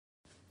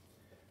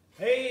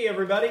Hey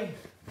everybody,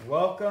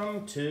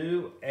 welcome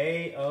to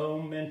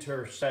AO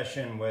Mentor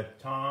Session with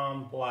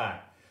Tom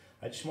Black.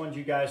 I just wanted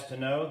you guys to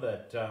know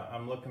that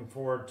I'm looking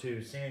forward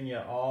to seeing you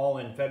all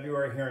in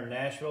February here in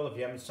Nashville. If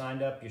you haven't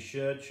signed up, you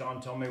should.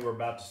 Sean told me we're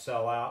about to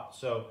sell out,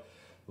 so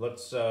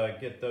let's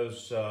get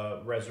those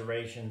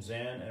reservations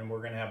in, and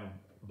we're going to have a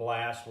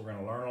blast. We're going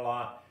to learn a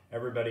lot.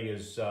 Everybody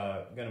is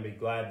going to be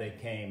glad they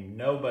came.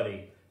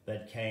 Nobody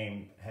that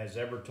came has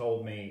ever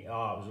told me,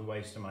 oh, it was a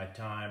waste of my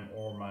time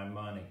or my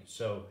money.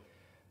 So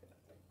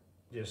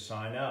just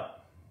sign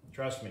up.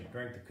 Trust me,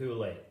 drink the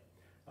Kool-Aid.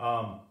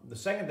 The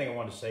second thing I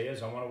want to say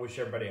is I want to wish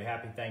everybody a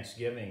happy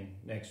Thanksgiving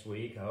next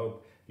week. I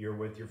hope you're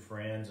with your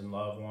friends and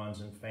loved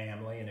ones and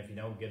family. And if you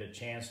don't get a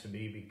chance to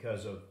be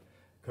because of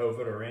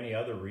COVID or any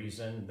other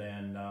reason,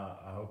 then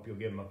I hope you'll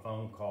give them a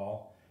phone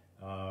call.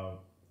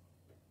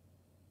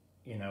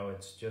 You know,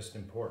 it's just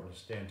important to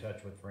stay in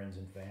touch with friends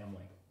and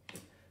family.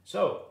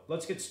 So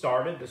let's get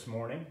started this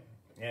morning.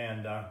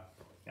 And I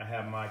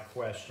have my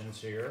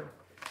questions here.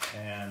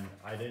 And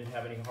I didn't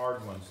have any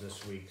hard ones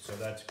this week, so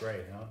that's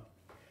great, huh?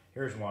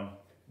 Here's one.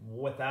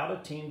 Without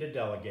a team to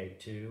delegate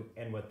to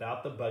and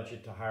without the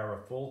budget to hire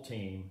a full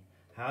team,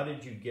 how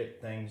did you get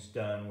things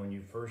done when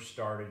you first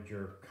started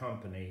your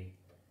company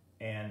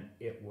and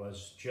it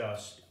was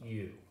just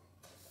you?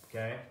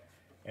 Okay?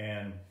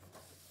 And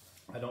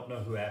I don't know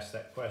who asked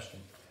that question,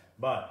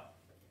 but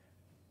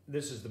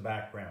this is the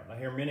background. I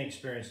hear many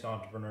experienced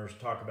entrepreneurs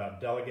talk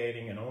about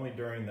delegating and only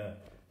during the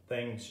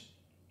things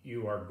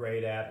you are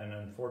great at, and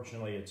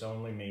unfortunately it's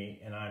only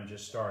me and I'm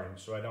just starting,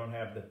 so I don't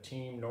have the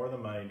team nor the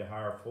money to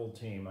hire a full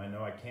team. I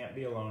know I can't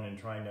be alone in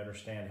trying to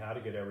understand how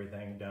to get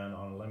everything done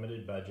on a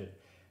limited budget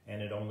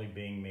and it only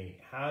being me.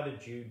 How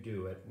did you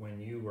do it when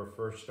you were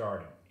first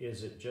starting?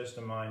 Is it just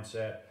a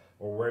mindset,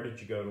 or where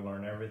did you go to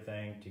learn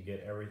everything to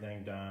get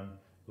everything done?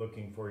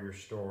 Looking for your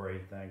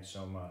story. Thanks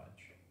so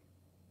much.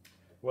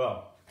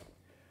 Well,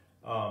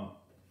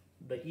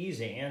 the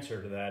easy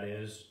answer to that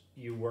is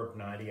you work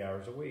 90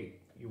 hours a week.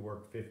 You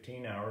work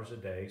 15 hours a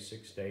day,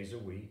 6 days a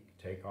week,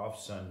 take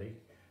off Sunday.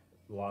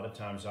 A lot of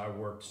times I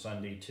worked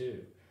Sunday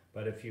too.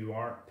 But if you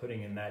aren't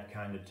putting in that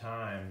kind of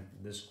time,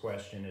 this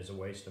question is a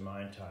waste of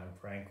my time,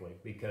 frankly,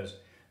 because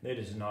it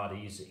is not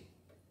easy.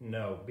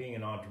 No, being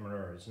an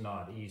entrepreneur is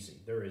not easy.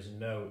 There is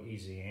no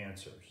easy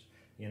answers.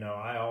 You know,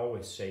 I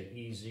always say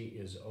easy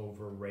is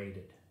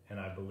overrated, and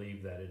I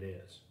believe that it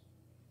is.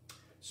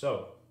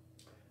 So,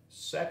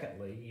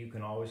 secondly, you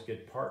can always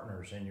get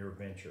partners in your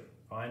venture.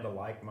 Find a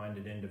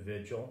like-minded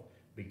individual,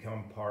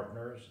 become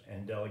partners,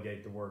 and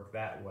delegate the work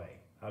that way.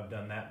 I've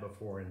done that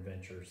before in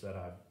ventures that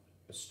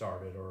I've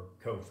started or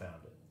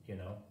co-founded, you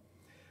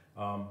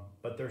know.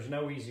 But there's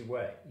no easy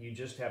way. You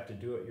just have to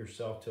do it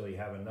yourself till you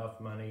have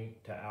enough money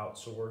to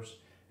outsource,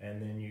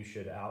 and then you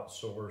should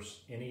outsource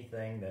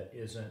anything that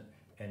isn't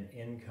an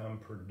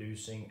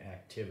income-producing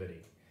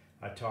activity.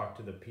 I talk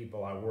to the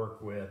people I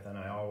work with, and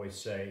I always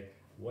say,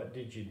 what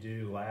did you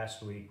do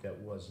last week that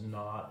was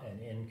not an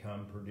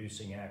income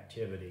producing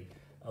activity?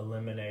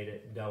 Eliminate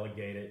it,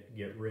 delegate it,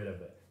 get rid of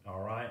it.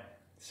 All right?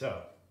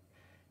 So,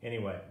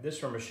 anyway, this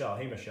from Michelle.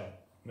 Hey,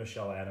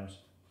 Michelle Adams.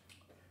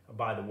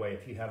 By the way,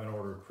 if you haven't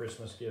ordered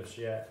Christmas gifts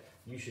yet,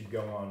 you should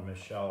go on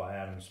Michelle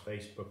Adams'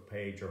 Facebook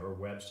page or her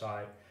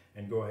website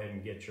and go ahead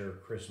and get your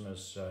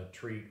Christmas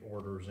treat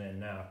orders in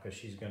now, because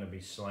she's going to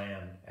be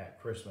slammed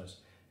at Christmas.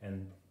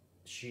 And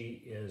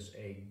she is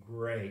a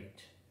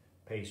great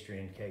pastry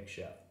and cake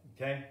chef.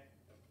 Okay?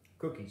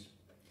 Cookies.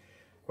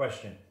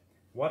 Question.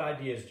 What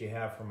ideas do you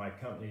have for my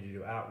company to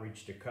do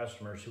outreach to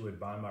customers who would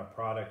buy my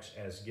products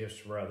as gifts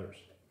for others?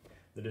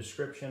 The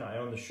description: I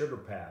own the Sugar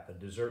Path, a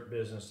dessert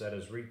business that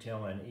is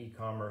retail and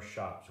e-commerce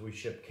shops. We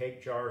ship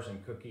cake jars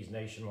and cookies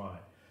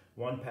nationwide.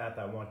 One path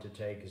I want to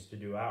take is to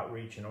do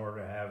outreach in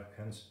order to have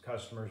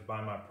customers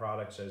buy my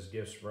products as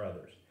gifts for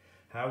others.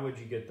 How would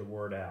you get the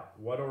word out?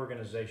 What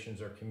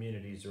organizations or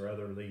communities or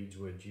other leads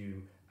would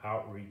you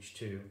outreach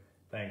to?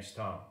 Thanks,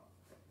 Tom.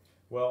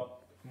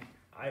 Well,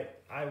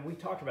 we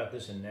talked about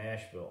this in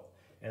Nashville,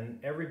 and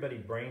everybody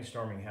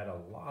brainstorming had a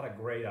lot of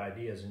great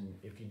ideas, and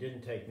if you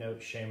didn't take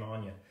notes, shame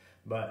on you.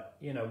 But,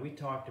 you know, we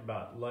talked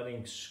about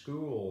letting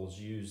schools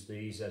use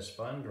these as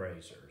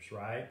fundraisers,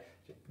 right?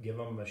 Give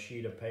them a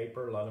sheet of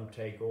paper, let them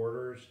take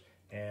orders,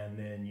 and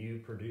then you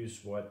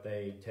produce what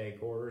they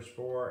take orders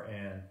for,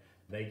 and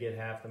they get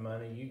half the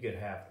money, you get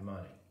half the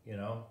money, you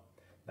know?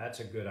 That's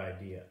a good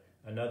idea.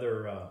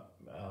 Another,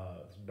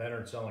 it's better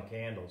than selling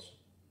candles.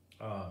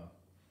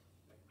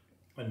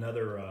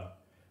 Another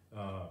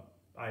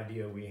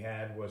idea we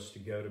had was to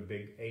go to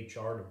big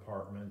HR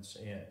departments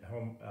and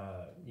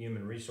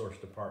human resource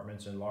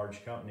departments in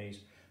large companies,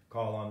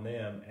 call on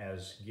them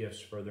as gifts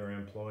for their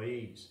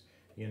employees.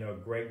 You know,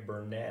 Greg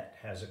Burnett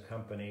has a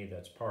company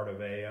that's part of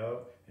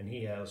AO, and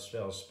he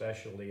sells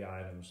specialty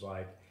items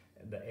like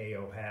the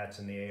AO hats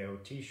and the AO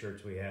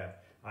t-shirts we have.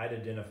 I'd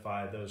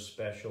identify those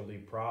specialty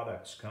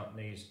products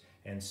companies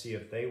and see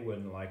if they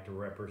wouldn't like to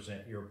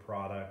represent your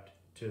product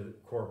to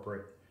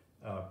corporate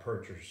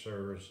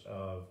purchasers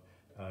of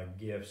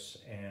gifts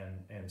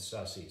and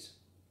sussies.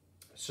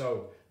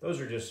 So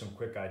those are just some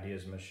quick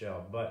ideas,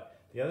 Michelle. But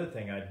the other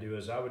thing I'd do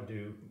is I would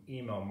do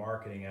email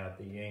marketing out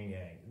the yin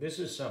yang. This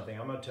is something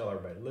I'm going to tell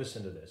everybody,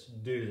 listen to this,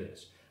 do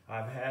this.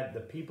 I've had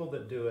the people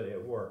that do it,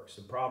 it works.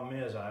 The problem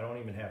is I don't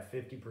even have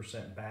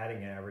 50%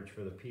 batting average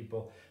for the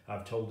people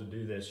I've told to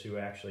do this who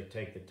actually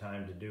take the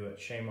time to do it.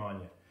 Shame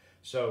on you.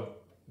 So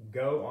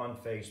go on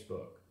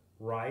Facebook,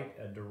 write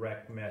a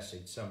direct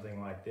message, something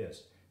like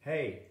this.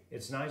 Hey,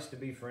 it's nice to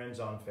be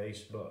friends on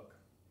Facebook.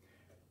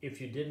 If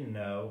you didn't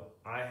know,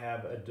 I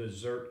have a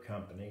dessert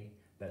company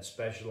that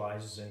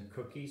specializes in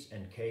cookies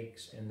and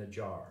cakes in the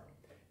jar.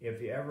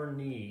 If you ever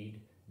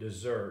need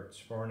desserts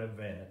for an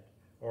event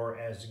or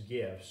as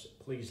gifts,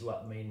 please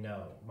let me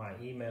know. My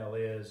email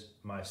is,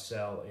 my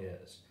cell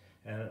is.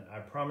 And I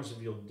promise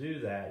if you'll do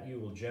that, you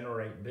will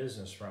generate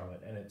business from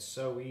it. And it's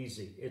so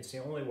easy. It's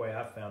the only way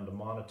I've found to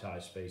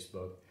monetize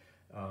Facebook,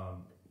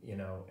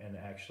 and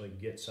actually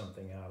get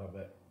something out of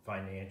it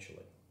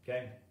financially,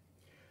 okay?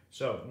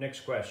 So next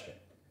question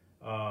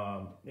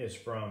is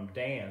from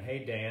Dan.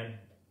 Hey, Dan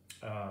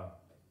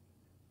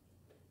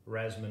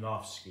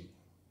Razmanovsky.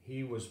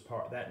 He was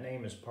that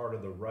name is part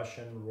of the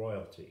Russian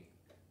royalty,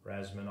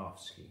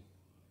 Razmanovsky.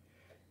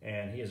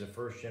 And he is a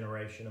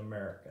first-generation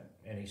American,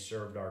 and he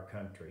served our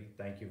country.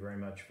 Thank you very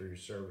much for your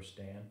service,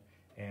 Dan.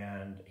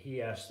 And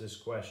he asked this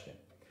question.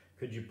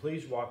 Could you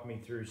please walk me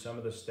through some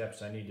of the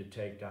steps I need to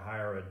take to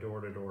hire a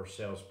door-to-door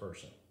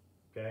salesperson?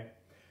 Okay?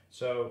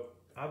 So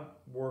I've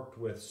worked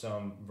with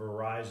some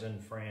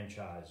Verizon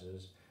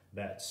franchises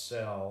that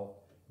sell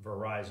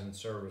Verizon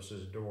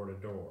services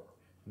door-to-door.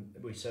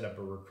 We set up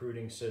a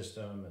recruiting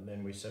system, and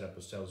then we set up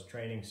a sales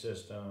training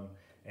system,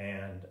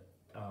 and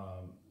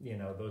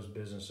those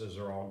businesses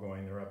are all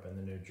going. They're up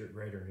in the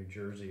greater New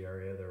Jersey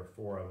area. There are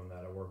 4 of them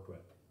that I worked with.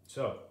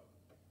 So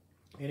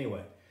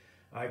anyway,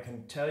 I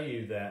can tell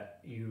you that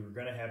you're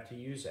going to have to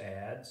use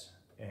ads,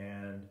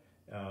 and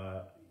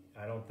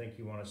I don't think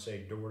you want to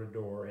say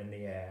door-to-door in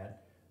the ad,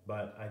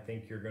 but I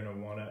think you're going to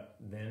want to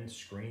then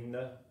screen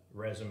the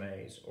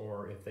resumes,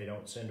 or if they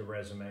don't send a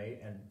resume,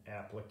 an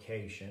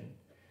application.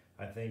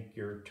 I think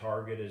your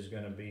target is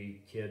going to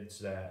be kids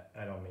that,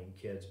 I don't mean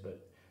kids,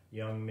 but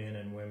young men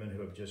and women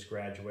who have just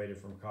graduated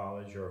from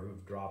college or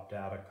who've dropped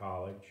out of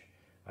college.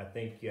 I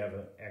think you have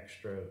an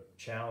extra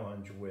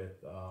challenge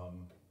with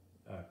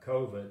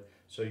COVID,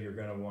 so you're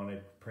going to want to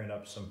print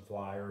up some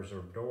flyers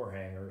or door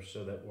hangers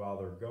so that while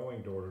they're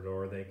going door to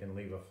door, they can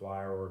leave a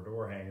flyer or a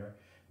door hanger.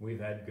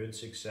 We've had good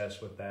success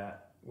with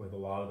that with a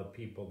lot of the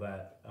people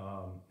that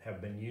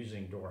have been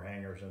using door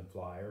hangers and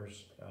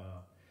flyers.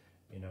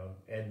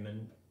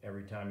 Edmund,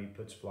 every time he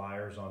puts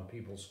flyers on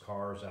people's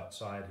cars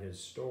outside his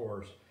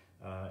stores,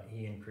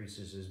 he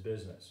increases his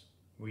business.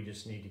 We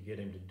just need to get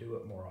him to do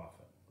it more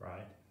often,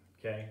 right?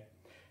 Okay?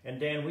 And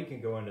Dan, we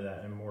can go into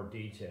that in more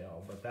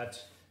detail, but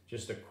that's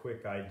just a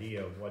quick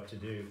idea of what to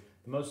do.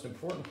 The most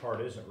important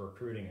part isn't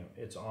recruiting them,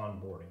 it's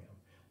onboarding them.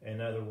 In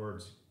other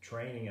words,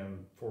 training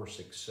them for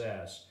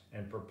success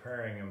and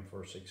preparing them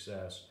for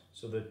success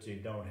so that you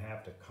don't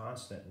have to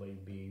constantly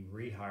be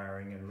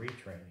rehiring and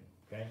retraining,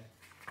 okay?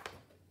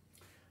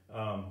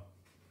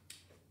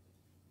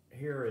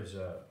 Here is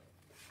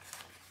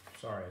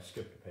sorry, I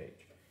skipped a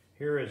page.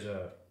 Here is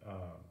a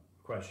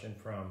question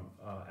from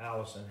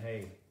Allison.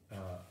 Hey,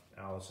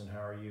 Allison,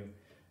 how are you?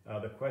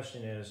 The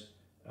question is,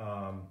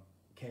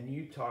 can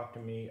you talk to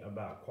me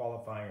about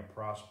qualifying a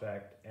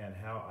prospect and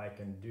how I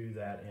can do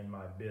that in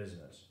my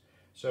business?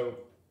 So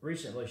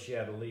recently she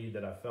had a lead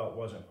that I felt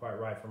wasn't quite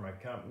right for my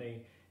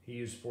company. He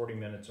used 40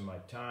 minutes of my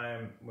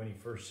time. When he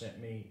first sent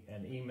me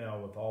an email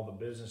with all the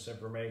business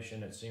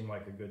information, it seemed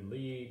like a good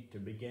lead to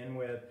begin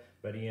with,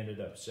 but he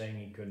ended up saying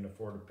he couldn't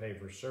afford to pay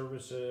for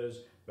services,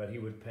 but he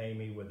would pay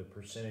me with a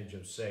percentage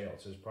of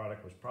sales. His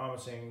product was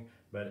promising,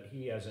 but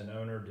he as an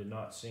owner did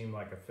not seem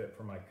like a fit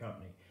for my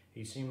company.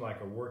 He seemed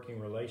like a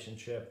working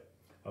relationship,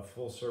 a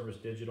full-service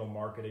digital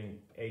marketing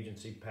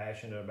agency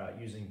passionate about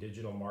using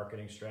digital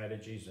marketing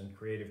strategies and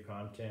creative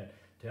content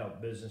to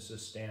help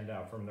businesses stand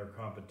out from their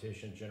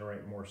competition,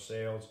 generate more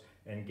sales,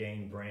 and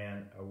gain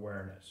brand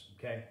awareness,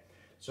 okay?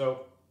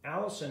 So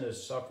Allison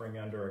is suffering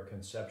under a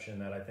conception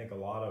that I think a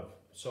lot of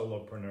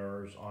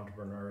solopreneurs,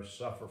 entrepreneurs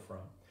suffer from,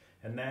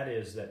 and that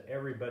is that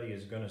everybody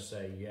is gonna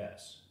say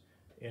yes.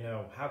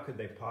 How could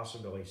they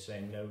possibly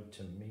say no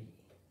to me?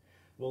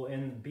 Well,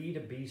 in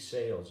B2B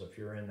sales, if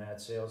you're in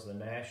that sales, the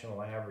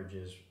national average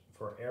is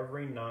for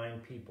every 9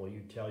 people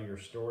you tell your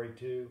story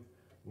to,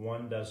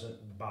 one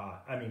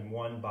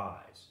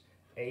buys.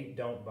 8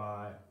 don't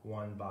buy,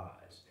 1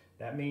 buys.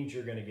 That means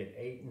you're going to get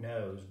 8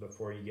 no's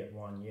before you get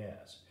 1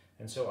 yes.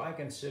 And so I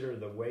consider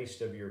the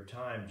waste of your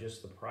time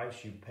just the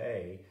price you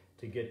pay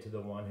to get to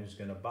the one who's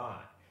going to buy.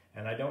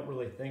 And I don't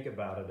really think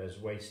about it as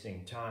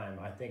wasting time.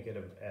 I think it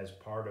as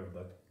part of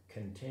the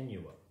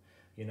continuum.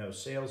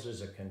 Sales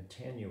is a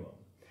continuum.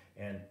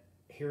 And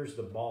here's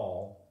the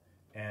ball,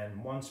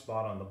 and 1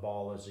 spot on the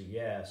ball is a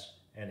yes,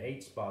 and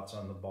 8 spots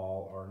on the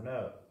ball are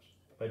no's.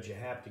 But you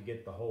have to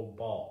get the whole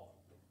ball.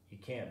 You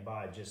can't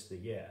buy just the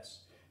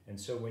yes. And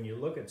so when you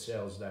look at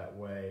sales that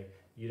way,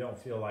 you don't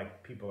feel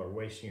like people are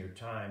wasting your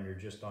time, you're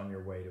just on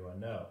your way to a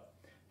no.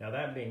 Now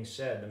that being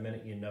said, the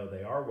minute you know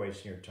they are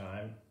wasting your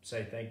time,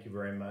 say thank you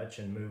very much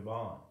and move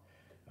on.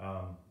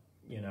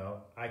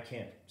 I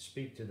can't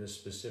speak to this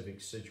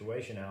specific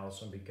situation,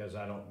 Allison, because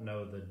I don't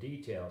know the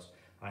details.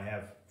 I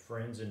have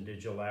friends in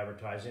digital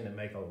advertising that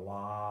make a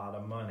lot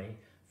of money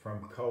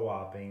from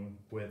co-oping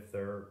with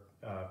their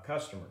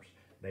customers.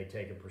 They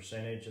take a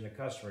percentage and the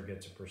customer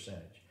gets a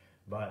percentage.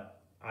 But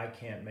I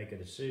can't make a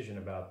decision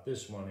about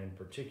this one in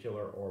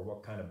particular or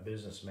what kind of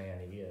businessman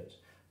he is.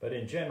 But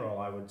in general,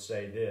 I would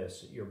say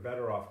this: you're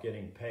better off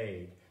getting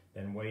paid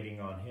than waiting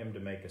on him to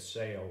make a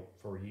sale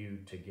for you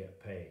to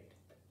get paid,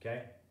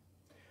 okay?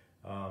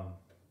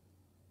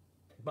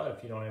 But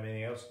if you don't have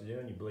anything else to do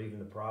and you believe in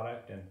the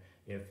product, and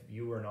if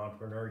you were an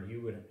entrepreneur,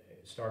 you would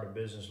start a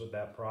business with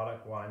that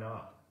product, why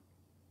not?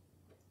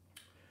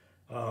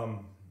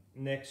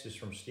 Next is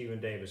from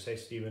Stephen Davis. Hey,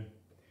 Stephen.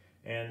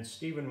 And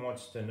Stephen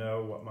wants to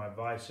know what my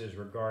advice is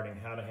regarding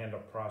how to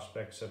handle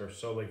prospects that are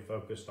solely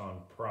focused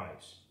on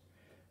price.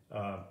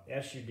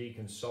 SUD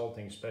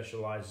Consulting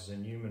specializes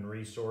in human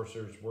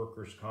resources,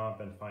 workers'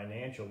 comp, and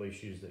financial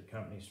issues that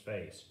companies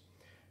face.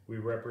 We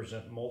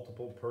represent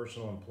multiple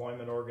personal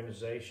employment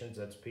organizations,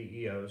 that's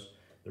PEOs.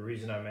 The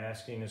reason I'm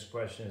asking this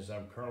question is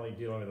I'm currently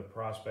dealing with a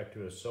prospect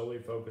who is solely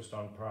focused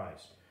on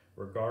price,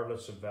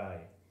 regardless of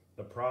value.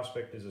 The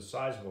prospect is a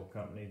sizable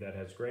company that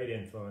has great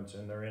influence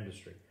in their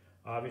industry.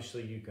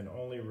 Obviously, you can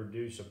only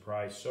reduce a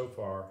price so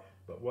far,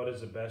 but what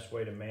is the best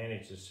way to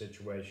manage this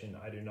situation?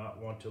 I do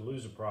not want to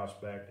lose a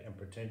prospect and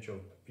potential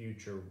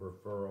future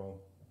referral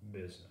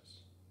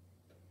business.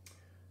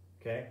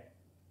 Okay,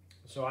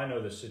 so I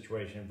know this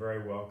situation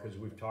very well because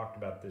we've talked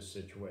about this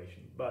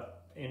situation.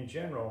 But in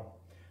general,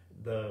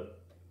 the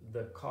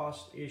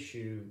cost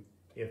issue,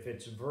 if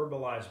it's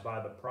verbalized by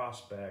the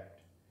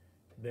prospect,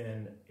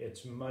 then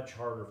it's much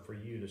harder for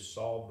you to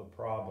solve the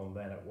problem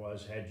than it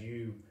was had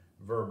you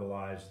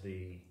verbalized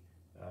the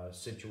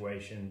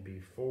situation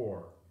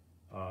before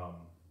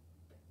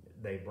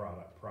they brought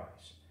up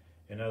price.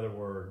 In other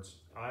words,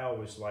 I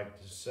always like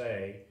to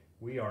say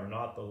we are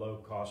not the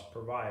low-cost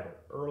provider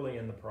early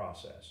in the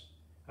process.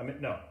 I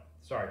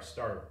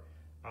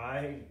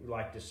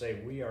like to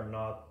say we are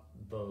not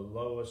the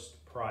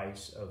lowest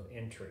price of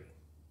entry.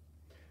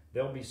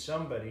 There'll be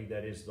somebody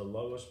that is the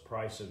lowest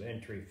price of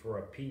entry for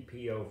a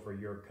PPO for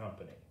your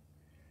company.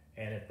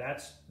 And if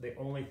that's the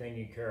only thing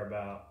you care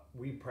about,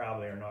 we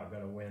probably are not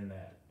going to win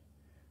that.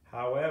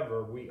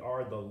 However, we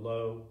are the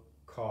low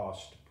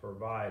cost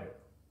provider.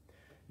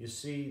 You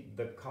see,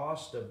 the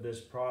cost of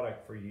this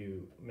product for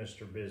you,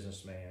 Mr.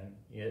 Businessman,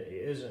 it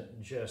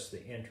isn't just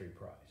the entry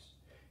price.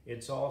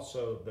 It's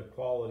also the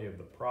quality of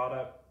the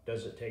product.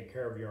 Does it take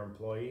care of your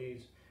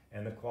employees?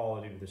 And the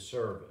quality of the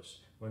service.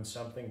 When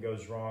something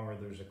goes wrong or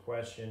there's a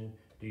question,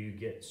 do you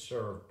get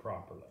served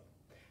properly?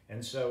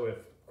 And so if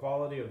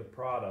quality of the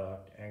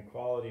product and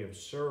quality of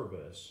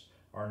service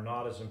are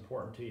not as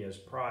important to you as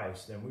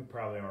price, then we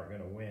probably aren't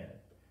going to win.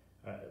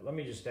 Let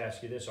me just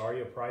ask you this: are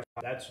you a price?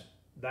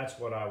 That's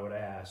what I would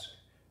ask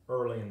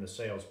early in the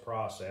sales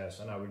process,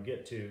 and I would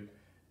get to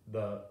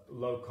the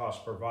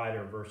low-cost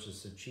provider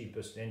versus the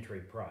cheapest entry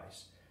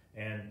price.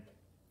 And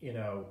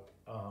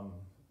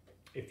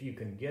if you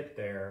can get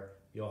there,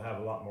 you'll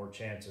have a lot more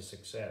chance of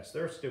success.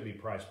 There'll still be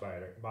price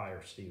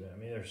buyers, Stephen. I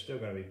mean, there's still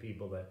going to be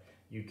people that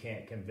you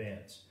can't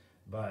convince,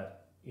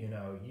 but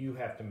you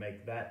have to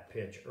make that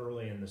pitch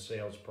early in the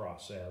sales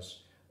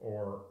process,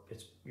 or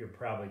you're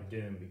probably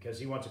doomed, because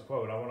he wants a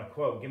quote. I want a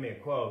quote. Give me a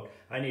quote.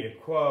 I need a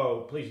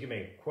quote. Please give me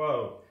a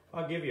quote.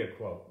 I'll give you a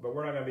quote, but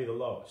we're not going to be the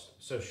lowest.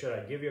 So should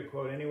I give you a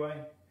quote anyway?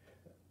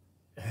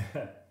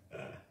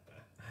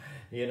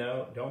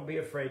 Don't be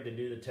afraid to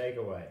do the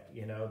takeaway.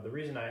 The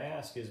reason I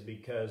ask is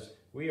because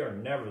we are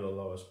never the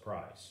lowest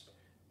price.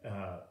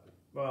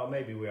 Well,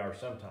 maybe we are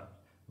sometimes.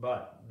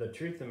 But the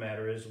truth of the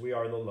matter is we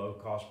are the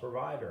low-cost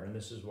provider, and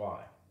this is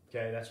why.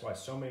 Okay, that's why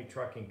so many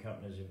trucking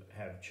companies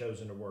have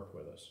chosen to work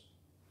with us.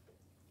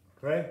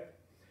 Okay,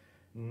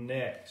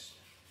 next.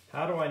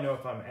 How do I know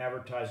if I'm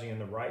advertising in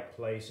the right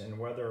place and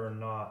whether or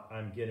not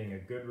I'm getting a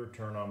good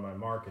return on my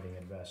marketing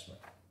investment?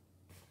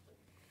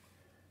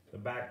 The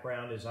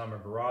background is I'm a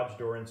garage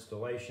door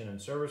installation and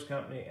service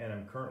company, and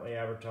I'm currently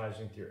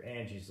advertising through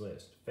Angie's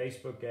List,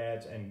 Facebook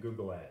ads, and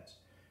Google ads.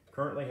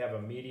 Currently have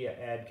a media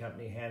ad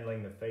company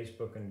handling the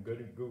Facebook and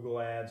Google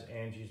ads.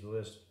 Angie's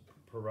List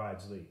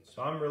provides leads.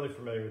 So I'm really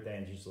familiar with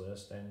Angie's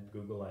List and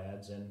Google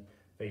ads and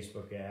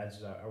Facebook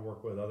ads. I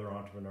work with other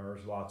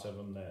entrepreneurs, lots of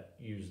them that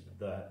use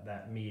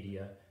that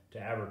media to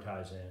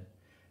advertise in,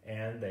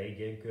 and they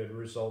get good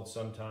results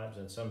sometimes,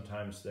 and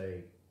sometimes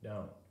they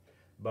don't.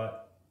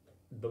 But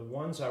the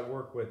ones I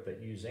work with that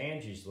use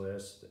Angie's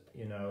List,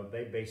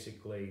 they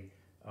basically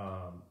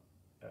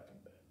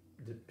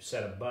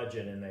set a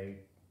budget, and they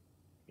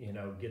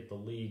get the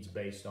leads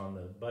based on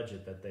the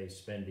budget that they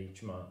spend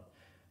each month.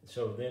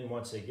 So then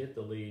once they get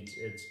the leads,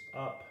 it's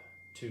up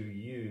to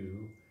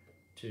you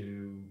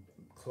to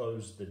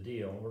close the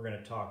deal. We're going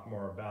to talk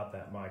more about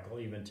that, Michael.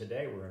 Even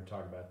today we're going to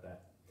talk about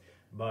that.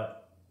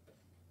 But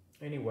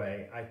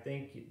anyway, I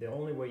think the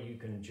only way you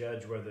can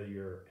judge whether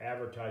your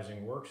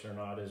advertising works or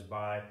not is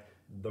by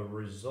the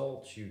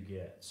results you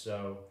get.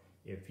 So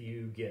if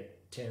you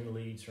get 10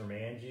 leads from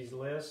Angie's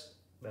List,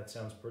 that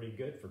sounds pretty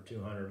good for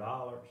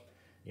 $200.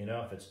 You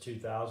know, if it's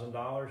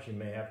 $2,000, you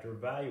may have to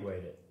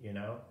evaluate it. You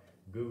know,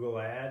 Google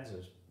Ads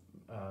is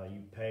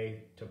you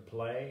pay to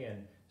play,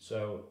 and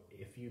so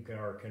if you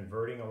are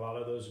converting a lot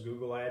of those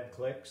Google ad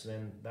clicks,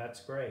 then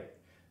that's great.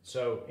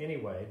 So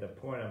anyway, the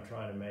point I'm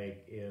trying to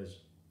make is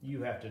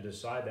you have to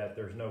decide that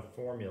there's no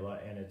formula,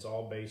 and it's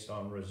all based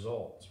on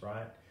results,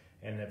 right?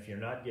 And if you're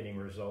not getting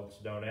results,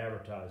 don't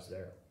advertise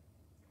there.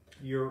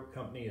 Your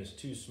company is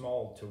too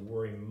small to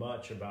worry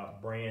much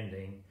about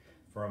branding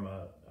from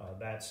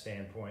that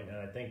standpoint, and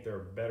I think there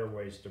are better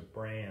ways to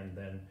brand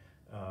than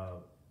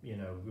you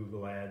know,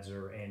 Google Ads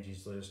or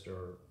Angie's List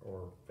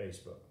or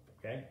Facebook,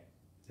 okay?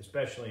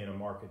 Especially in a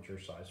market your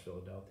size,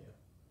 Philadelphia,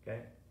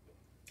 okay?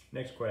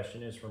 Next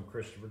question is from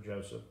Christopher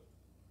Joseph.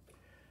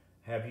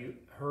 Have you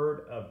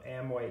heard of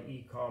Amway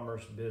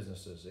e-commerce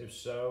businesses? If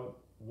so,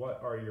 what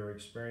are your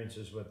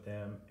experiences with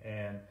them?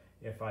 And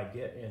if I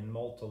get in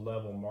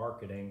multi-level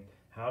marketing,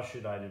 how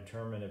should I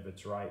determine if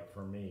it's right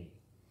for me?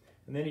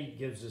 And then he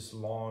gives this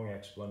long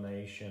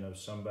explanation of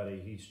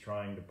somebody he's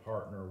trying to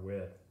partner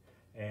with.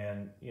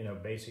 And, you know,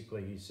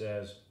 basically he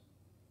says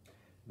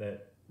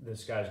that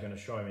this guy's going to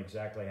show him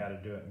exactly how to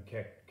do it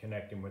and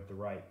connect him with the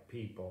right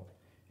people.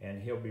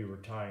 And he'll be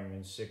retiring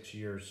in 6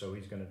 years, so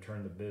he's going to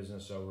turn the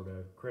business over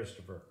to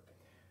Christopher.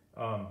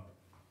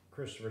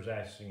 Christopher's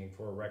asking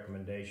for a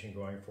recommendation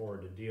going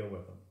forward to deal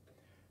with him.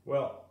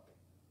 Well,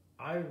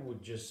 I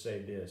would just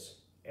say this.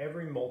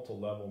 Every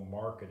multi-level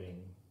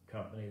marketing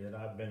company that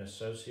I've been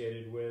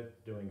associated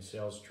with doing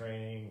sales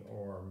training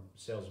or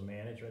sales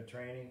management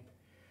training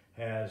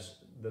has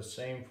the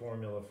same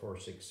formula for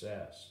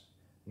success.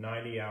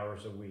 90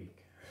 hours a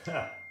week.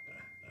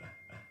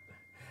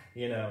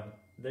 You know,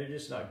 they're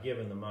just not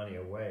giving the money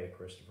away,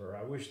 Christopher.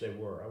 I wish they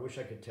were. I wish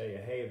I could tell you,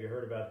 hey, have you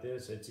heard about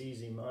this? It's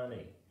easy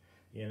money.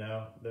 You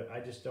know, I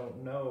just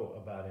don't know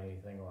about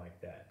anything like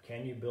that.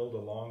 Can you build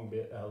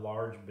a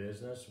large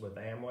business with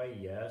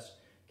Amway? Yes.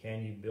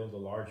 Can you build a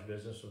large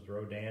business with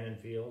Rodan and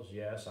Fields?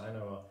 Yes. I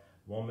know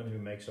a woman who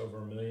makes over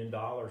 $1 million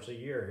a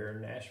year here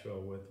in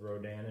Nashville with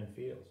Rodan and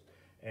Fields.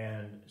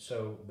 And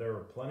so there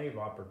are plenty of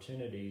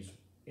opportunities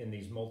in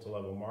these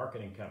multi-level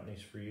marketing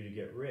companies for you to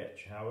get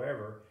rich.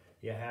 However,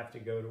 you have to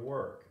go to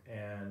work,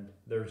 and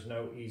there's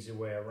no easy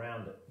way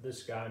around it.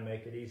 This guy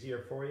make it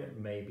easier for you?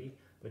 Maybe,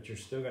 but you're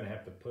still going to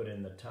have to put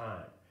in the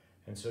time.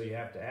 And so you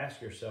have to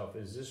ask yourself,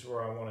 is this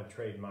where I want to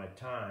trade my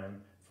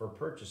time for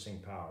purchasing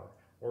power?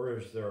 Or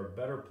is there a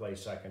better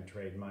place I can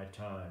trade my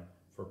time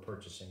for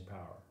purchasing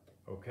power?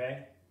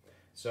 Okay?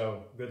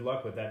 So good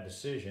luck with that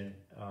decision,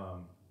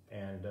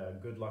 and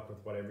good luck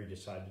with whatever you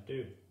decide to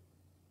do.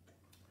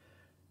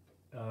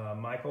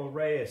 Michael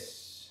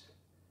Reyes.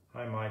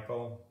 Hi,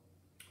 Michael.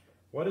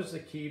 What is the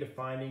key to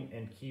finding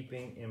and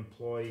keeping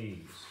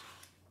employees?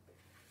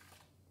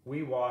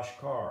 We wash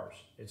cars.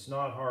 It's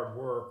not hard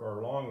work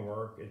or long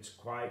work. It's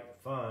quite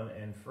fun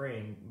and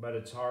freeing, but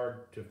it's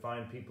hard to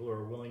find people who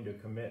are willing to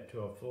commit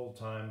to a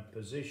full-time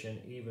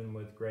position, even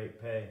with great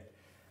pay.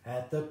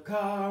 At the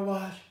car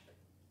wash.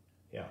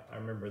 Yeah, I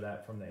remember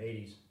that from the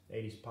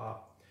 80s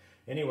pop.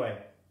 Anyway,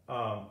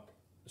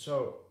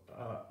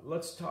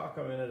 let's talk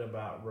a minute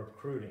about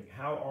recruiting.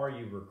 How are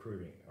you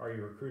recruiting? Are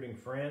you recruiting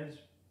friends?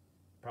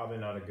 Probably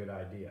not a good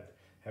idea.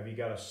 Have you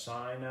got a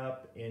sign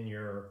up in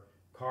your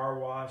car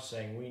wash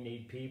saying we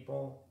need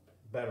people?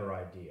 Better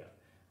idea.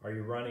 Are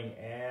you running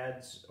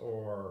ads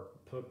or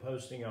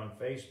posting on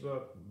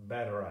Facebook?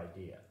 Better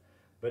idea.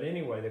 But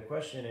anyway, the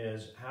question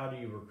is, how do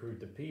you recruit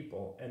the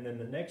people? And then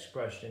the next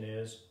question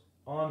is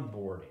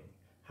onboarding.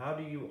 How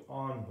do you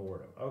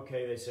onboard them?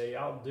 Okay, they say,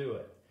 I'll do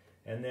it.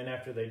 And then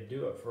after they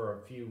do it for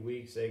a few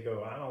weeks, they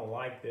go, I don't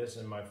like this,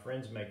 and my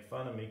friends make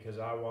fun of me because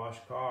I wash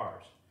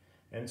cars.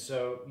 And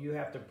so you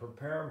have to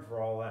prepare them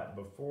for all that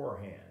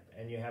beforehand.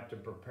 And you have to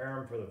prepare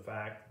them for the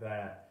fact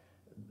that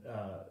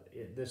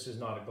this is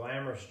not a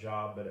glamorous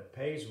job, but it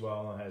pays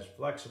well and has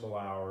flexible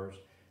hours.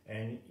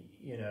 And,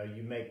 you know,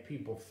 you make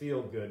people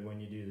feel good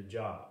when you do the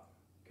job.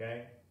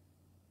 Okay?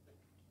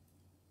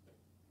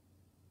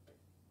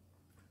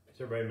 Does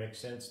everybody make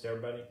sense to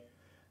everybody?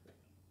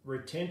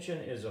 Retention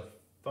is a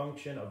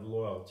function of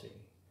loyalty.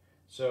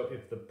 So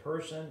if the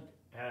person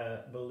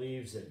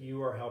believes that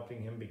you are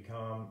helping him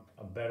become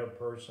a better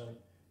person,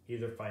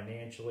 either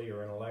financially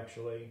or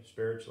intellectually,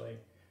 spiritually,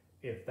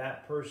 if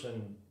that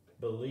person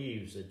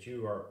believes that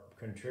you are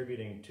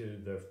contributing to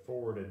the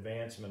forward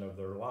advancement of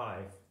their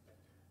life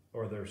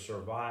or their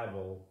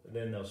survival,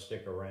 then they'll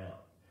stick around.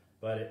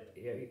 But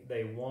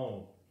they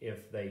won't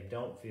if they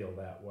don't feel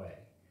that way.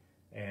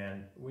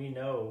 And we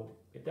know,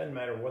 it doesn't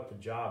matter what the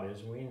job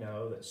is, we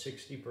know that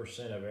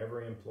 60% of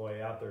every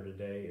employee out there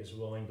today is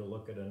willing to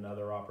look at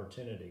another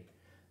opportunity.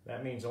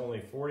 That means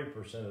only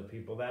 40% of the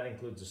people, that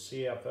includes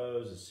the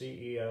CFOs, the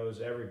CEOs,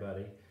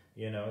 everybody,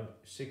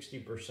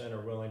 60%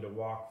 are willing to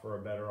walk for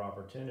a better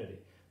opportunity.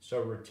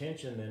 So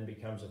retention then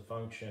becomes a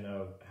function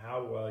of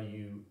how well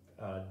you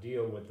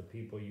deal with the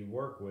people you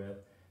work with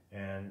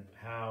and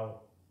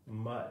how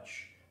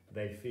much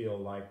they feel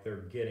like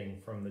they're getting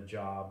from the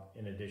job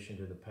in addition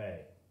to the pay.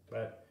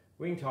 But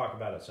we can talk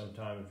about it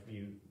sometime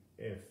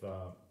if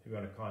you're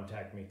going to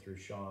contact me through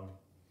Sean.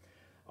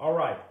 All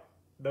right.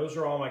 Those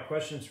are all my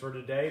questions for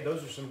today.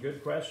 Those are some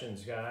good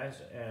questions, guys.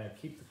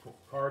 Keep the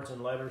cards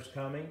and letters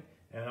coming.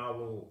 And I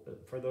will,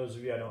 for those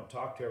of you I don't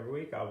talk to every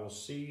week, I will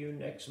see you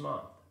next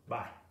month.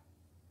 Bye.